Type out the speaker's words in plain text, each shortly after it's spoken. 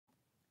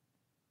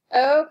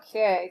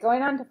Okay,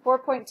 going on to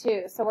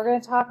 4.2. So we're going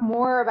to talk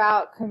more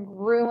about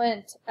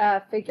congruent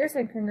figures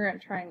and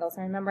congruent triangles.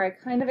 And remember, I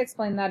kind of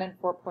explained that in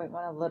 4.1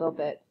 a little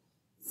bit.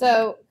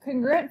 So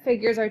congruent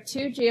figures are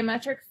two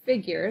geometric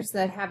figures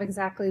that have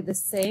exactly the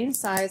same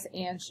size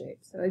and shape.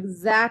 So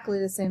exactly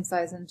the same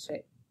size and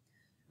shape.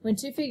 When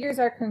two figures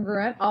are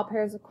congruent, all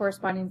pairs of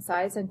corresponding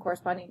sides and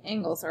corresponding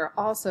angles are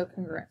also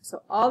congruent.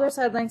 So all their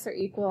side lengths are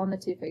equal on the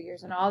two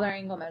figures, and all their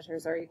angle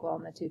measures are equal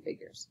on the two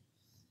figures.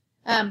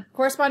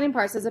 Corresponding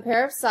parts is a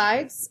pair of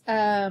sides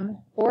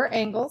or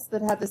angles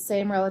that have the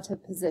same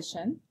relative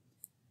position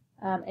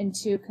in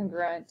two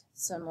congruent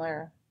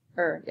similar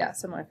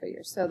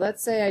figures. So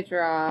let's say I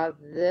draw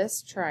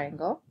this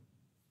triangle,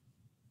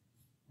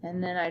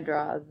 and then I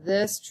draw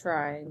this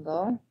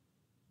triangle,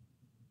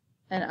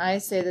 and I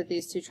say that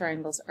these two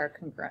triangles are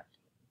congruent.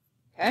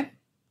 Okay?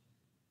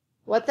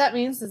 What that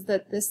means is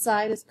that this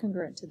side is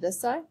congruent to this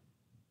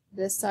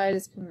side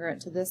is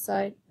congruent to this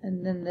side,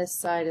 and then this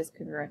side is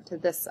congruent to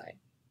this side.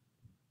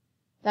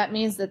 That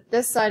means that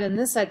this side and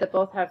this side that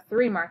both have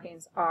 3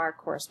 markings are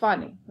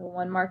corresponding. The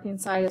 1 marking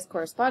side is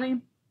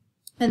corresponding,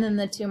 and then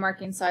the 2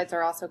 marking sides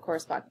are also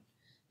corresponding.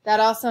 That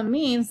also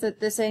means that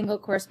this angle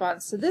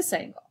corresponds to this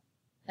angle,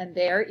 and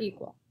they are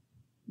equal.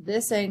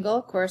 This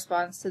angle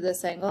corresponds to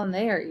this angle, and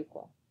they are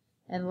equal.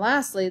 And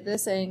lastly,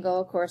 this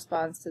angle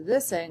corresponds to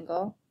this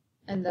angle,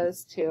 and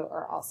those two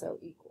are also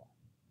equal.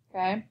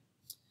 Okay?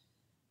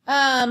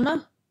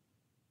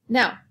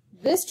 Now,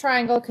 this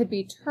triangle could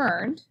be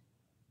turned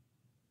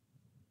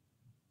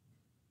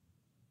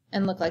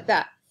and look like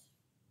that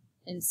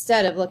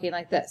instead of looking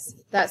like this.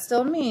 That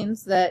still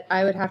means that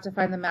I would have to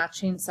find the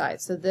matching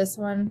side. So this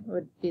one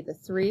would be the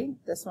 3,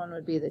 this one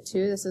would be the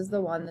 2, this is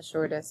the 1, the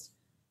shortest.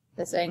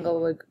 This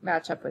angle would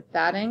match up with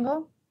that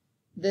angle.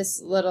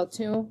 This little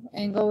 2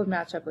 angle would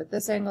match up with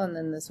this angle, and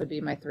then this would be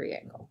my 3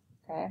 angle.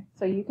 Okay?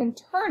 So you can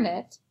turn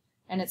it,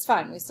 and it's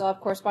fine. We still have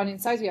corresponding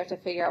sides. You have to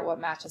figure out what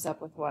matches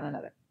up with one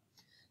another.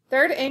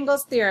 Third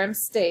angles theorem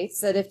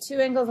states that if 2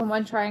 angles in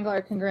one triangle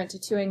are congruent to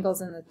 2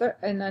 angles in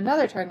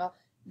another triangle,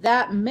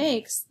 that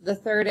makes the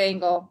third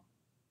angle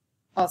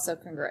also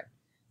congruent.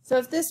 So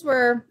if this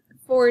were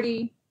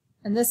 40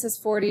 and this is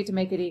 40 to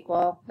make it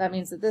equal, that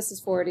means that this is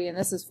 40 and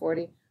this is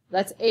 40.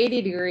 That's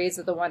 80 degrees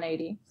of the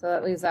 180, so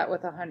that leaves that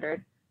with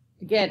 100.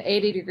 Again,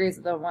 80 degrees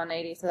of the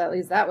 180, so that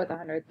leaves that with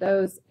 100.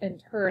 Those in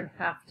turn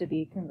have to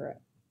be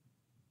congruent.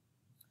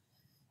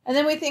 And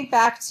then we think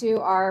back to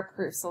our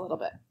proofs a little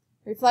bit.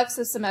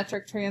 Reflexive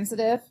symmetric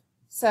transitive.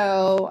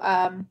 So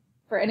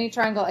for any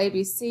triangle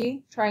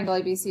ABC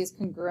is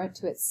congruent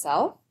to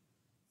itself.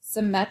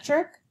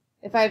 Symmetric,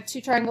 if I have 2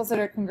 triangles that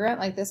are congruent,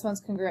 like this one's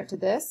congruent to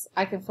this,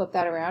 I can flip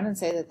that around and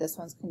say that this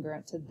one's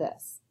congruent to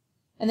this.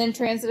 And then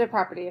transitive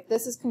property, if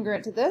this is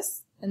congruent to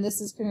this and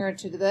this is congruent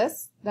to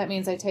this, that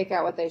means I take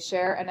out what they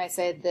share and I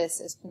say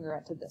this is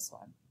congruent to this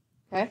one.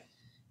 Okay?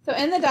 So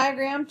in the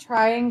diagram,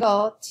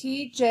 triangle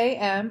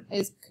TJM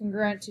is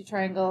congruent to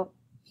triangle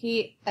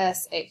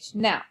PSH.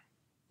 Now,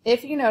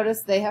 if you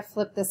notice, they have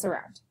flipped this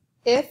around.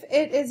 If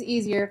it is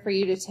easier for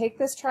you to take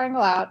this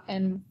triangle out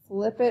and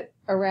flip it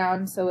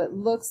around so it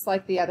looks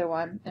like the other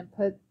one and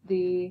put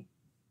the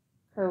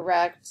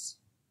correct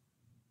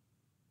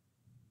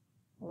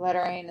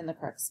lettering in the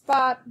correct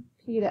spot,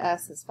 P to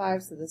S is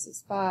 5, so this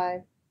is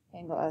 5,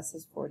 angle S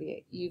is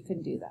 48. You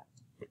can do that.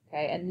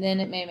 Okay, and then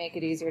it may make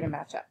it easier to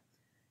match up.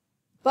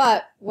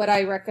 But what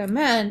I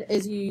recommend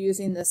is you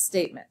using this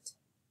statement,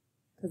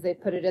 because they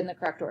put it in the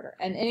correct order.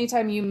 And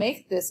anytime you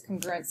make this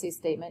congruency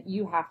statement,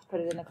 you have to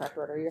put it in the correct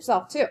order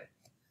yourself too.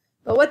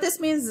 But what this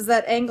means is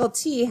that angle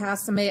T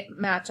has to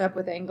match up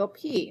with angle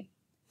P,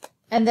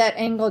 and that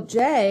angle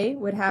J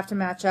would have to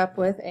match up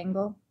with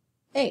angle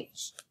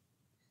H,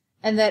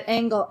 and that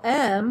angle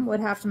M would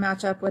have to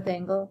match up with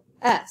angle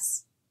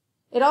S.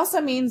 It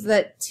also means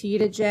that T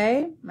to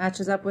J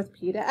matches up with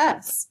P to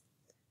S.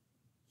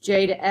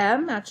 J to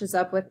M matches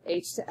up with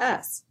H to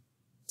S.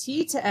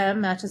 T to M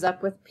matches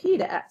up with P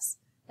to S.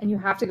 And you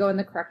have to go in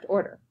the correct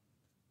order.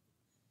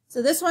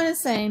 So this one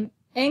is saying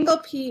angle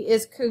P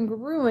is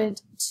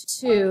congruent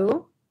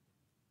to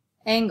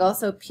angle,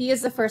 so P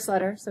is the first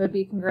letter, so it would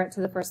be congruent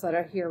to the first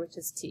letter here, which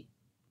is T.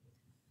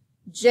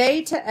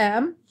 J to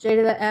M, J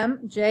to the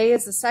M, J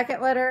is the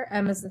second letter,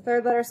 M is the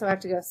third letter, so I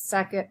have to go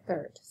second,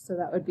 third. So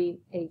that would be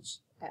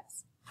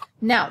HS.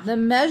 Now, the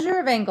measure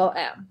of angle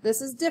M,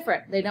 this is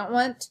different. They don't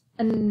want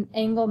an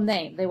angle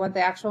name. They want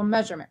the actual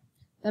measurement.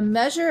 The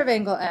measure of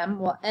angle M,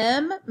 well,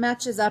 M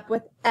matches up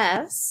with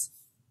S.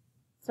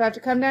 So I have to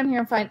come down here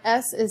and find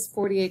S is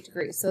 48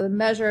 degrees. So the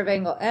measure of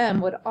angle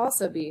M would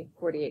also be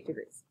 48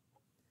 degrees.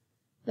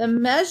 The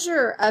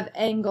measure of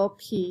angle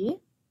P,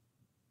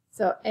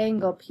 so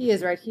angle P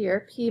is right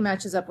here. P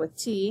matches up with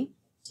T.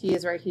 T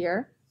is right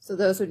here. So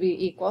those would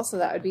be equal. So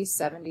that would be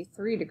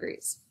 73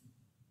 degrees.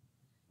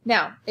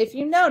 Now, if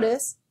you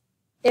notice,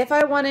 if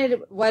I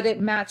wanted what it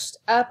matched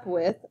up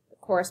with,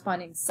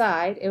 corresponding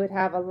side, it would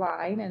have a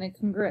line and a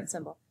congruent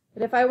symbol.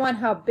 But if I want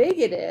how big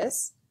it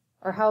is,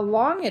 or how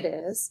long it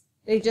is,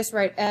 they just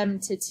write M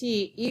to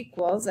T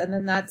equals, and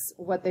then that's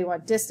what they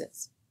want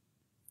distance.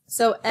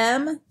 So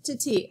M to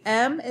T.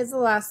 M is the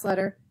last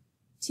letter.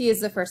 T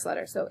is the first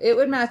letter. So it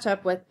would match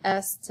up with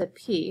S to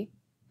P.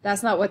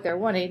 That's not what they're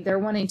wanting. They're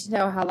wanting to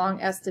know how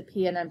long S to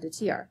P and M to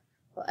T are.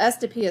 Well, S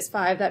to P is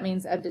 5. That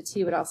means M to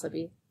T would also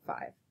be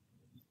 5.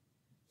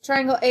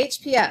 Triangle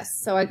HPS.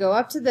 So I go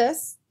up to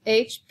this.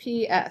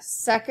 HPS.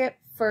 Second,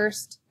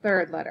 first,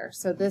 third letter.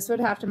 So this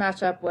would have to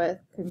match up with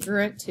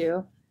congruent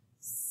to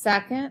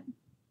second,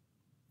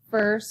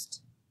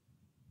 first,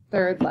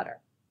 third letter.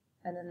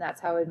 And then that's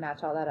how we'd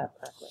match all that up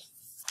correctly.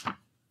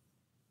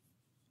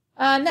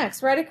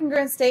 Next, write a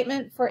congruent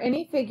statement for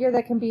any figure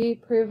that can be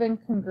proven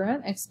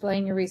congruent.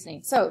 Explain your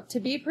reasoning. So to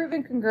be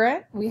proven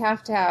congruent, we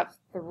have to have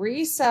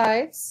 3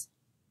 sides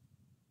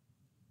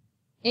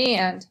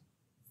and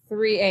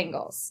 3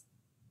 angles.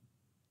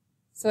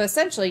 So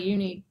essentially you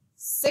need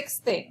 6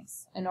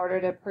 things in order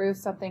to prove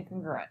something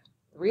congruent.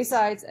 3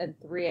 sides and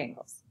 3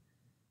 angles.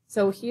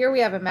 So here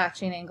we have a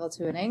matching angle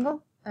to an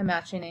angle, a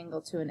matching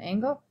angle to an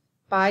angle.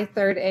 By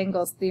third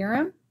angles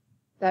theorem,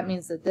 that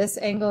means that this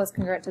angle is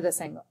congruent to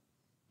this angle.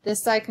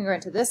 This side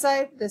congruent to this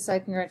side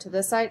congruent to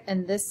this side,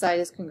 and this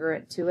side is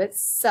congruent to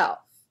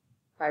itself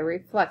by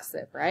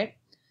reflexive, right?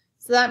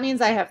 So that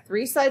means I have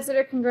 3 sides that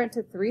are congruent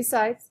to 3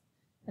 sides,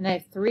 and I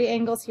have 3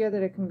 angles here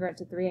that are congruent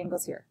to 3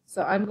 angles here.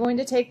 So I'm going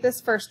to take this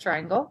first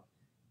triangle,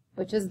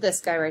 which is this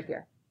guy right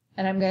here,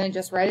 and I'm going to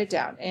just write it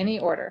down, any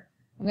order.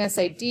 I'm going to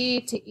say D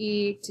to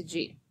E to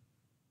G.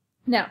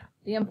 Now,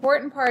 the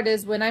important part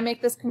is when I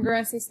make this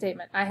congruency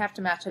statement, I have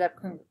to match it up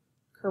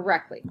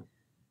correctly.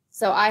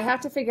 So I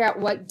have to figure out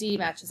what D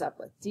matches up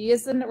with. D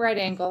is the right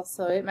angle,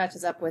 so it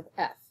matches up with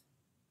F.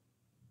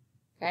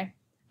 Okay?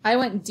 I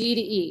went D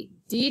to E.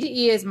 D to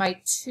E is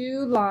my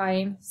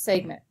 2-line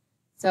segment.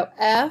 So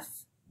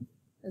F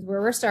is where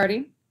we're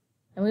starting,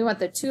 and we want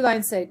the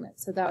 2-line segment.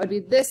 So that would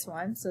be this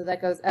one, so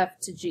that goes F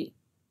to G.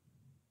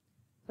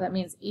 So that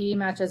means E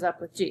matches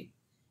up with G.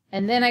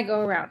 And then I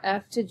go around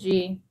F to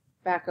G,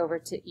 back over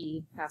to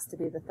E, has to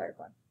be the third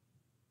one.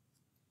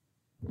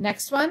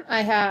 Next one,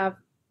 I have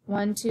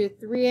 1, 2,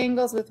 3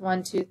 angles with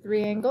 1, 2,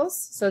 3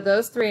 angles. So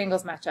those 3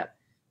 angles match up.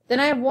 Then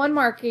I have 1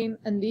 marking,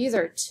 and these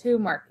are 2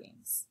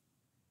 markings.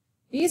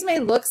 These may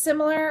look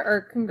similar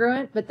or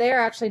congruent, but they are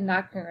actually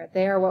not congruent.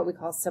 They are what we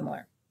call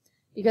similar.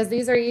 Because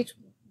these are each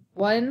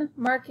 1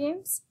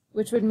 markings,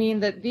 which would mean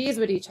that these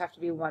would each have to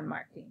be 1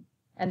 marking.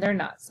 And they're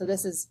not. So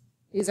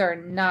these are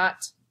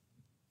not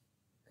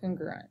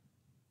congruent.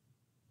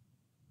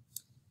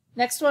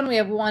 Next one, we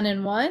have 1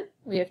 and 1,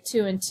 we have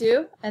 2 and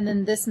 2, and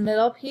then this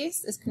middle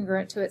piece is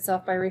congruent to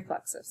itself by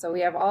reflexive. So we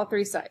have all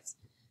 3 sides.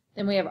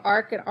 Then we have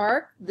arc and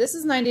arc. This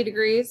is 90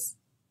 degrees.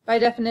 By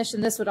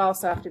definition, this would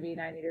also have to be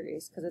 90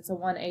 degrees because it's a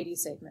 180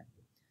 segment.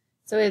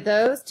 So we have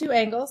those 2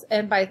 angles,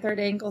 and by third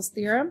angles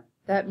theorem,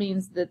 that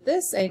means that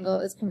this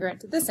angle is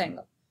congruent to this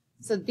angle.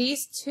 So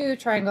these 2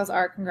 triangles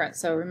are congruent.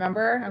 So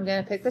remember, I'm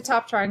going to pick the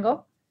top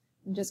triangle.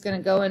 I'm just going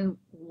to go in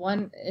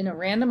a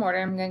random order.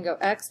 I'm going to go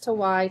X to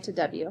Y to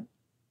W.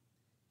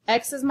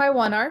 X is my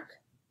 1 arc,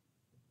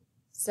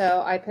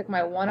 so I pick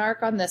my 1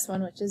 arc on this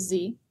one, which is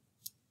Z.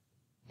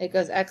 It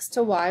goes X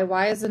to Y.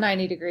 Y is a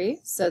 90 degree,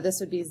 so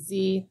this would be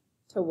Z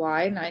to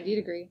Y, 90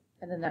 degree,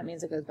 and then that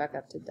means it goes back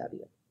up to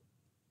W.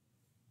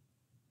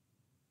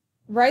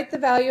 Write the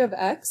value of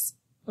X.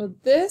 Well,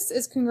 this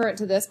is congruent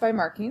to this by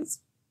markings.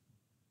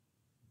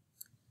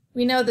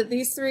 We know that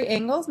these 3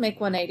 angles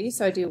make 180,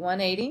 so I do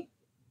 180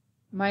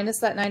 minus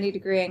that 90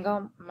 degree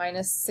angle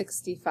minus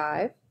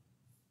 65.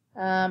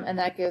 And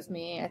that gives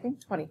me, I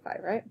think, 25,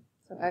 right?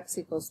 So X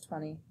equals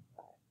 25.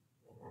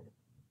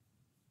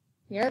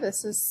 Here,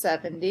 this is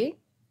 70.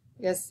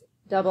 Because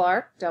double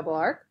arc.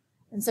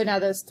 And so now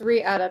those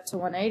 3 add up to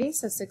 180.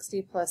 So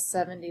 60 plus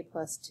 70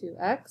 plus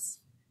 2X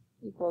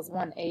equals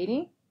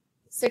 180.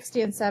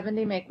 60 and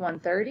 70 make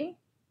 130.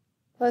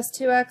 Plus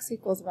 2X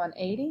equals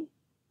 180.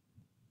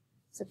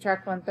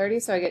 Subtract 130,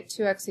 so I get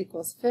 2X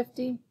equals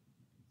 50.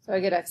 So I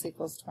get X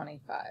equals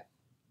 25.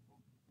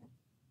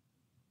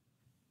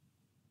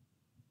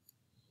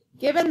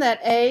 Given that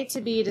A to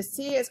B to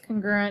C is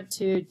congruent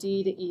to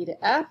D to E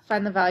to F,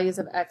 find the values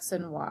of X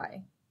and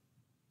Y.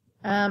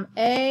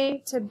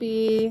 A to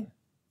B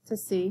to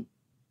C,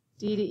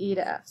 D to E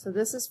to F. So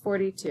this is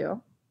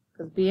 42,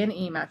 because B and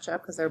E match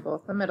up, because they're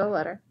both the middle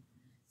letter.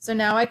 So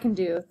now I can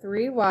do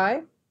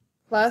 3Y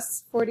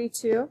plus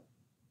 42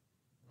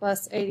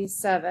 plus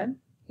 87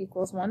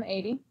 equals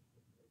 180.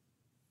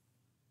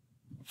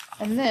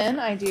 And then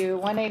I do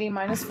 180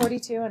 minus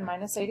 42 and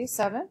minus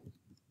 87.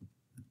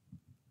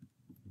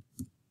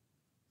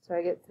 So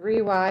I get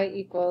 3y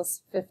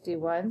equals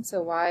 51,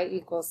 so y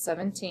equals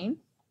 17.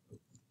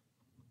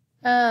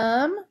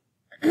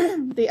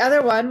 The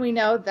other one, we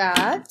know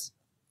that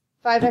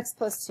 5x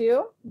plus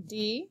 2,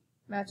 D,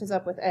 matches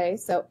up with A,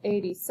 so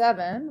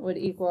 87 would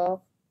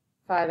equal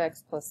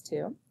 5x plus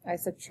 2. I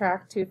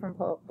subtract 2 from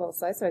both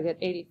sides, so I get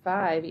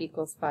 85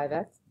 equals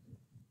 5x.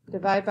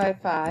 Divide by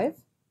 5,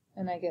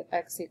 and I get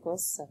x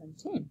equals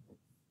 17.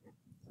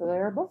 So they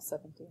are both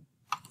 17.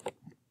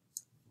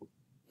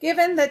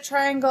 Given that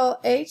triangle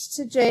H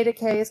to J to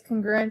K is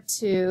congruent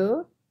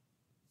to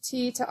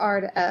T to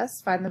R to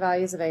S, find the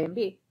values of A and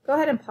B. Go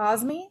ahead and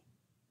pause me.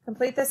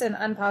 Complete this and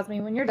unpause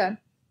me when you're done.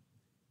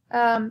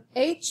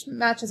 H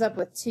matches up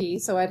with T,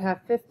 so I'd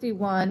have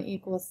 51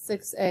 equals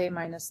 6A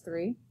minus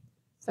 3.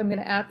 So I'm going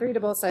to add 3 to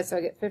both sides, so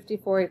I get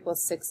 54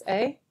 equals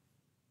 6A.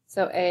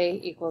 So A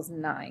equals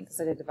 9, because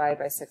I did divide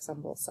by 6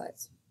 on both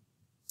sides.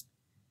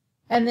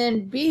 And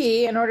then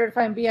B, in order to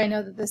find B, I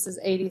know that this is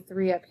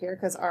 83 up here,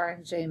 because R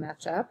and J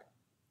match up.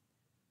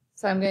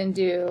 So I'm going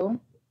to do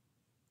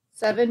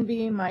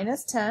 7B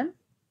minus 10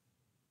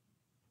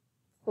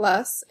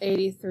 plus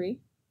 83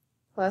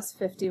 plus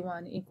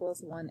 51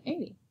 equals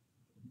 180.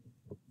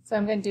 So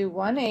I'm going to do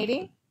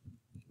 180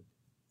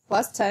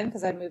 plus 10,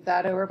 because I moved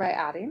that over by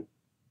adding,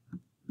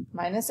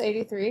 minus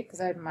 83, because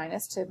I had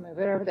minus to move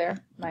it over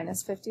there,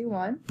 minus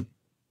 51,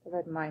 because I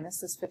had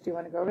minus this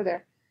 51 to go over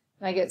there.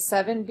 And I get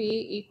 7B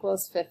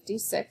equals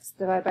 56,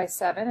 divide by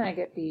 7, and I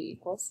get B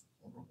equals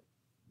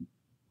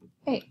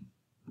 8.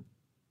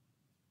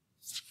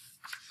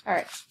 All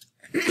right.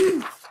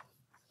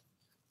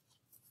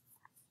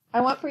 I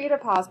want for you to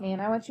pause me,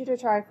 and I want you to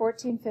try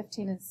 14,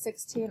 15, and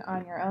 16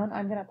 on your own.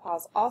 I'm going to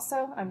pause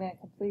also. I'm going to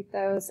complete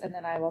those, and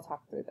then I will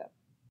talk through them.